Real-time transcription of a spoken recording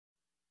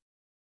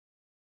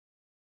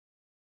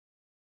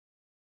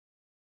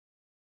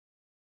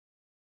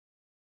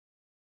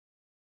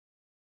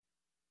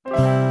It's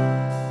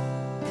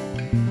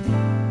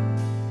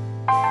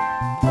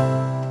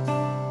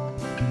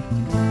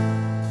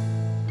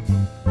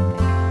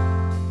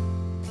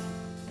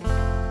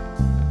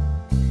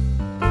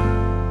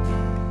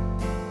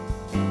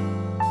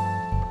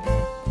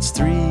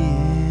 3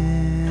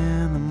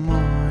 in the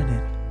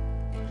morning.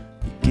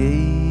 You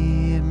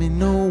gave me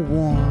no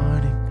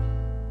warning.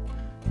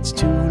 It's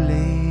too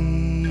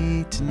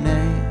late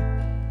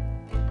tonight.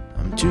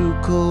 I'm too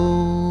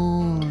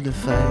cold to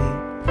fight.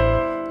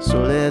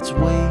 So let's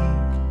wait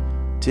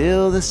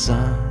till the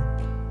sun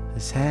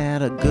has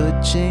had a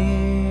good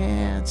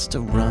chance to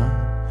run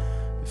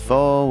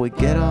before we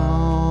get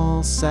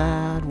all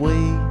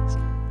sideways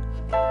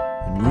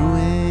and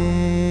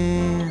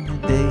ruin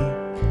the day.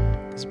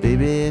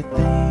 Baby,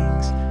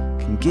 things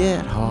can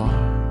get hard.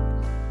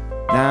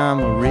 Now I'm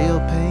a real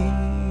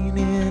pain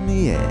in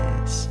the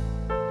ass.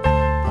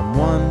 I'm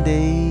one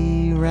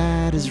day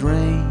right as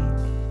rain,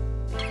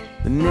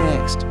 the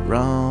next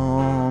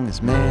wrong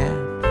as mad.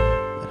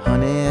 But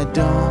honey,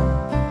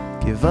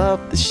 don't give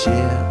up the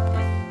ship.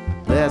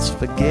 Let's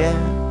forget,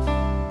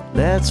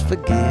 let's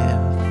forgive.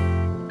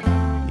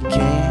 You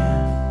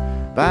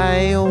can't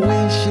buy your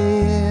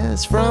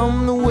wishes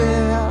from the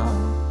well.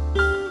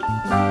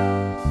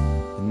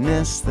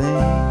 This thing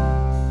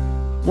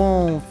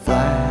won't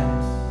fly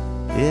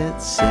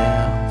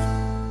itself.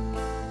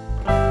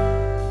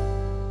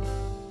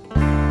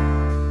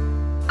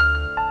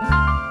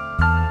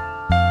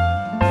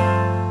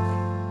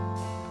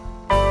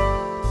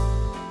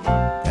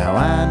 Now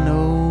I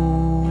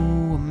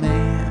know a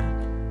man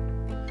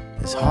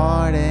as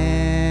hard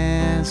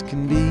as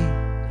can be,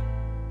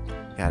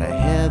 got a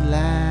head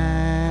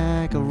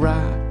like a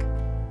rock,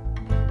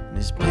 and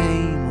his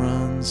pain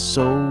runs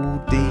so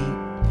deep.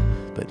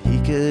 But he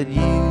could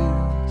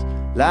use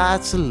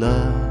lots of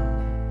love,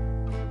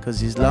 'cause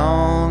he's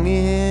long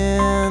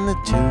in the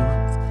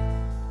tooth,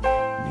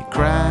 and he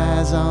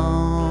cries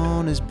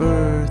on his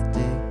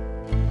birthday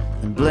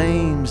and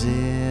blames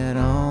it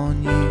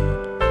on you.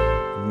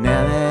 And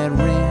now that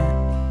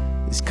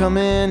rent is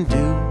coming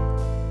due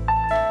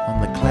on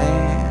the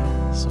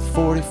class of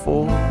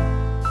 44,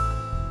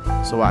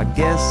 so I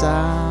guess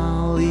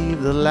I'll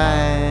leave the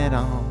light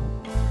on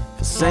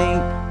for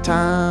St.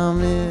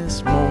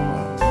 Thomas More.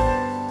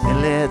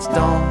 And let's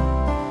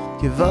don't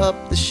give up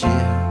the ship.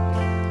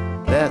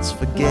 Let's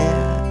forget,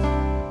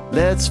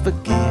 let's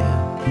forgive.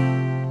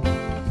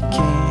 You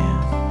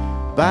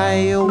can't buy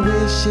your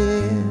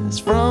wishes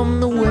from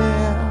the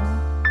well,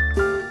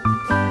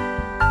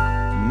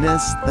 and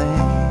this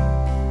thing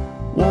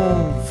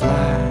won't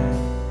fly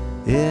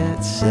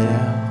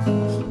itself.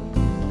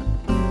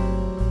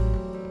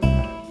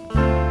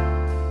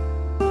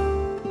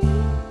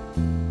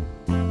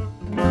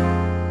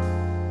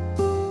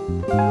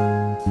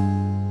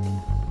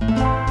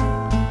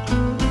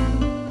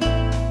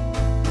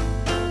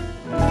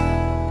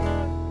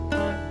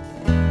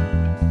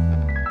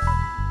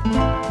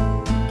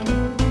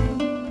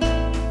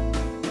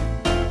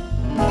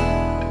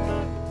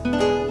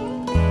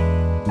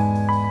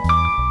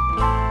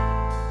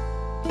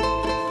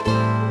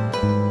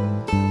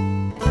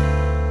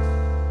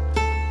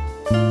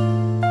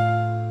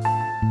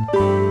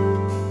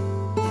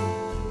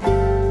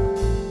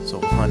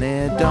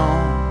 Honey,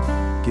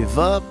 don't give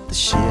up the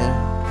ship.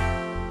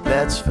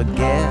 Let's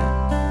forget,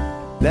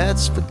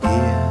 let's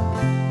forgive.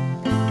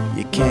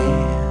 You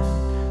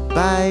can't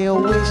buy your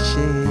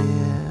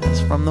wishes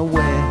from the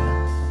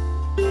well,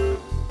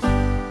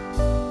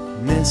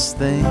 and this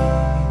thing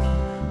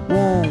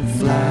won't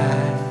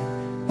fly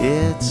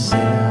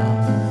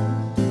itself.